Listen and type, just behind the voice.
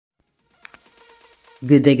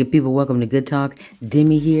Good day, good people. Welcome to Good Talk.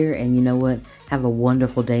 Demi here, and you know what? Have a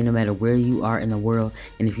wonderful day no matter where you are in the world.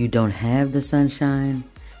 And if you don't have the sunshine,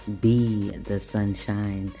 be the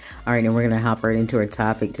sunshine. All right, and we're going to hop right into our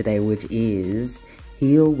topic today, which is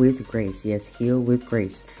heal with grace. Yes, heal with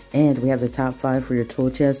grace. And we have the top 5 for your tool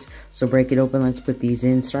chest. So break it open. Let's put these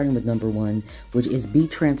in, starting with number 1, which is be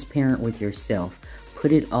transparent with yourself.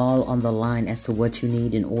 Put it all on the line as to what you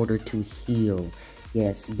need in order to heal.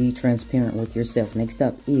 Yes, be transparent with yourself. Next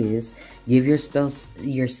up is give yourself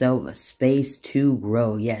space to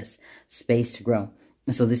grow. Yes, space to grow.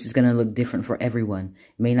 And so this is going to look different for everyone.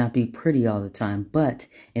 It may not be pretty all the time, but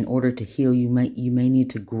in order to heal, you may need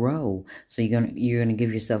to grow. So you're gonna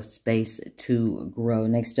give yourself space to grow.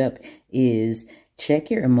 Next up is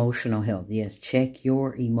check your emotional health. Yes, check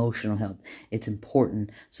your emotional health. It's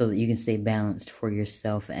important so that you can stay balanced for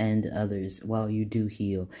yourself and others while you do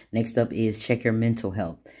heal. Next up is check your mental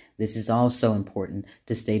health. This is also important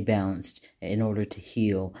to stay balanced in order to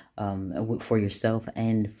heal for yourself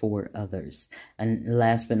and for others. And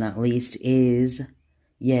last but not least is,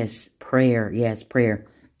 yes, prayer. Yes, prayer.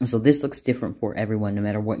 And so this looks different for everyone, no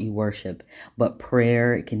matter what you worship. But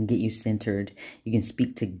prayer can get you centered. You can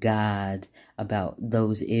speak to God about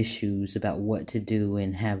those issues, about what to do,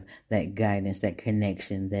 and have that guidance, that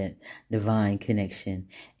connection, that divine connection.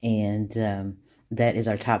 And that is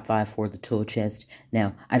our top 5 for the tool chest.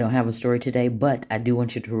 Now, I don't have a story today, but I do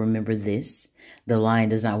want you to remember this. The lion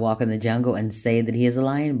does not walk in the jungle and say that he is a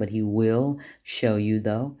lion, but he will show you,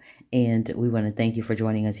 though. And we want to thank you for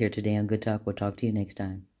joining us here today on Good Talk. We'll talk to you next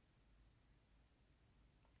time.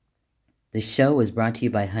 The show is brought to you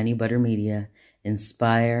by Honey Butter Media.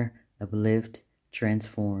 Inspire, uplift,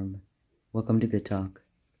 transform. Welcome to Good Talk.